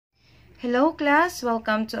Hello class,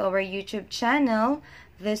 welcome to our YouTube channel.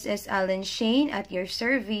 This is Alan Shane at your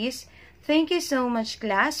service. Thank you so much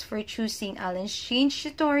class for choosing Alan Shane's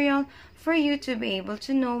tutorial for you to be able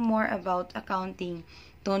to know more about accounting.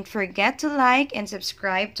 Don't forget to like and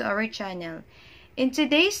subscribe to our channel. In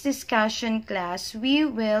today's discussion class, we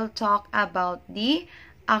will talk about the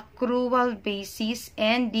accrual basis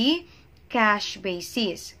and the cash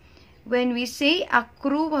basis. When we say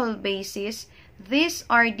accrual basis, these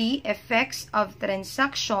are the effects of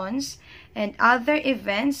transactions and other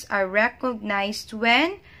events are recognized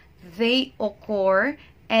when they occur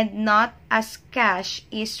and not as cash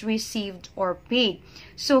is received or paid.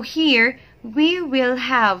 So here, we will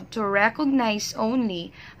have to recognize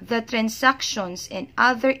only the transactions and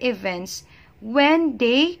other events when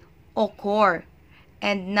they occur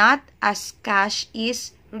and not as cash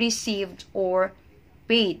is received or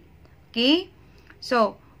paid. Okay?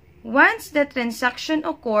 So, once the transaction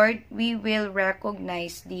occurred, we will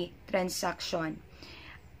recognize the transaction.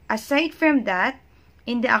 Aside from that,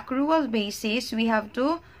 in the accrual basis, we have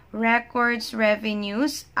to record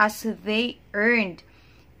revenues as they earned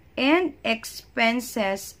and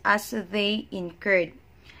expenses as they incurred.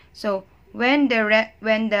 So, when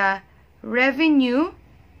the revenue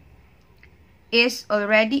is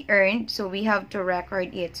already earned, so we have to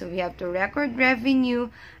record it. So, we have to record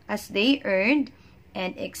revenue as they earned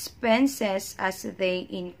and expenses as they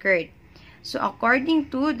incurred. So, according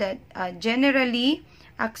to the generally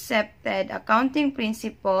accepted accounting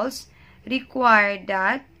principles, require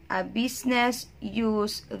that a business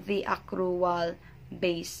use the accrual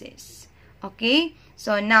basis. Okay?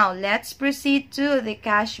 So, now, let's proceed to the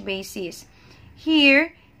cash basis.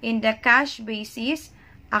 Here, in the cash basis,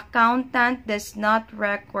 accountant does not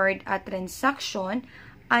record a transaction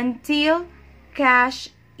until cash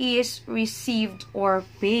is received or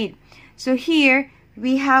paid. So here,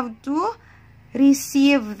 we have to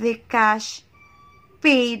receive the cash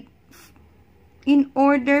paid in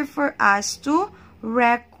order for us to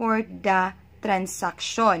record the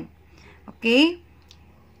transaction. Okay?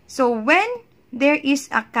 So when there is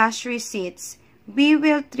a cash receipts, we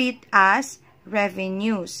will treat as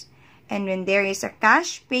revenues. And when there is a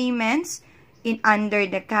cash payments under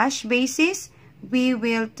the cash basis, we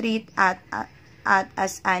will treat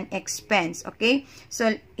as an expense. Okay,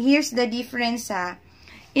 so here's the difference.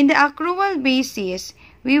 In the accrual basis,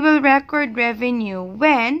 we will record revenue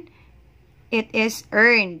when it is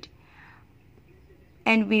earned,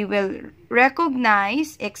 and we will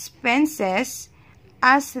recognize expenses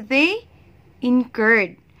as they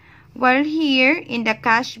incurred. While here in the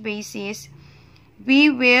cash basis, we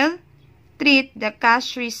will treat the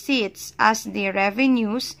cash receipts as the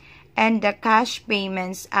revenues and the cash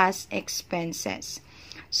payments as expenses.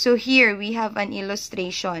 So here we have an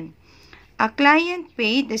illustration. A client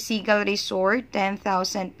paid the Seagull Resort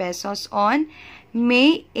 10,000 pesos on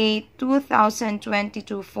May 8,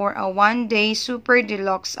 2022 for a one-day super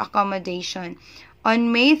deluxe accommodation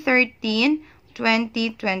on May 13,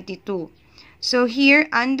 2022. So here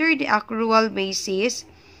under the accrual basis,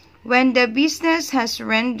 when the business has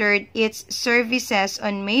rendered its services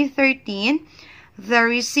on May 13, the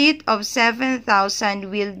receipt of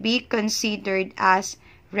 7,000 will be considered as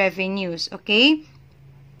revenues. Okay?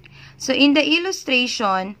 So, in the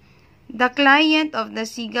illustration, the client of the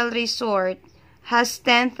Seagull Resort has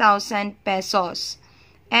 10,000 pesos.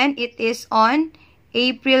 And it is on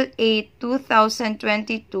April 8,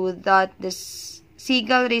 2022 that the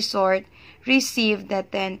Seagull Resort received the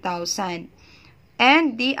 10,000.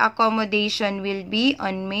 And the accommodation will be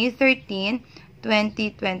on May 13,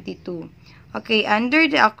 2022. Okay, under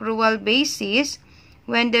the accrual basis,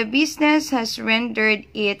 when the business has rendered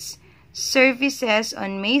its services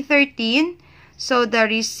on May 13, so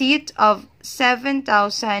the receipt of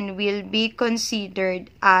 7,000 will be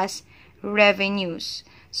considered as revenues.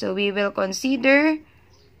 So we will consider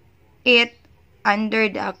it under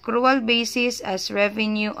the accrual basis as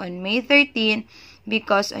revenue on May 13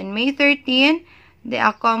 because on May 13, the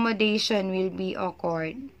accommodation will be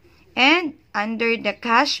occurred. And under the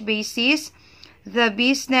cash basis, the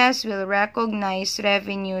business will recognize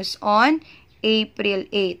revenues on April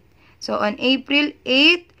 8. So, on April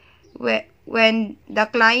 8, when the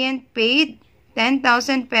client paid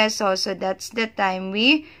 10,000 pesos, so that's the time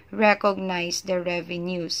we recognize the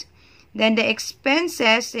revenues. Then, the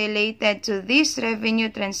expenses related to this revenue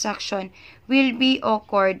transaction will be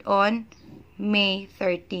occurred on May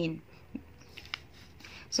 13.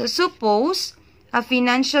 So, suppose a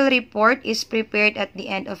financial report is prepared at the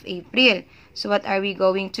end of April. So, what are we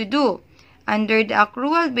going to do? Under the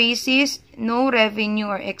accrual basis, no revenue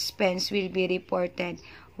or expense will be reported.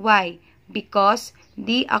 Why? Because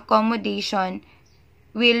the accommodation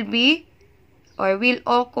will be or will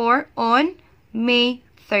occur on May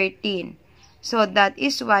 13. So that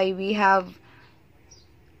is why we have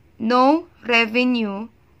no revenue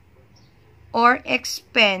or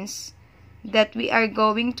expense that we are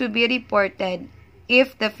going to be reported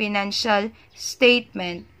if the financial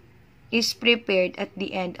statement is prepared at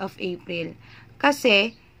the end of April.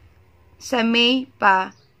 Kasi sa May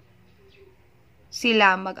pa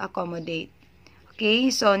sila mag-accommodate.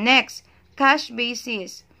 Okay, so next, cash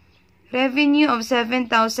basis. Revenue of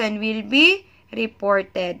 7,000 will be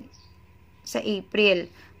reported sa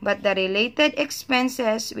April, but the related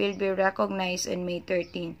expenses will be recognized on May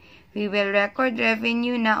 13. We will record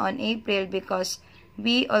revenue na on April because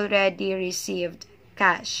we already received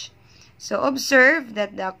cash. So observe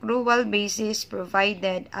that the accrual basis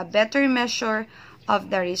provided a better measure of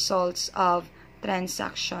the results of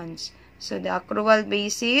transactions. So the accrual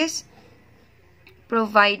basis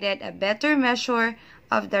provided a better measure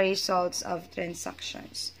of the results of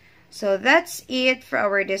transactions. So that's it for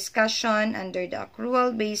our discussion under the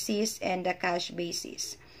accrual basis and the cash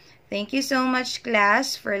basis. Thank you so much,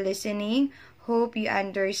 class, for listening. Hope you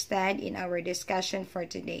understand in our discussion for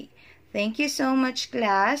today. Thank you so much,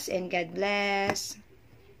 class, and God bless.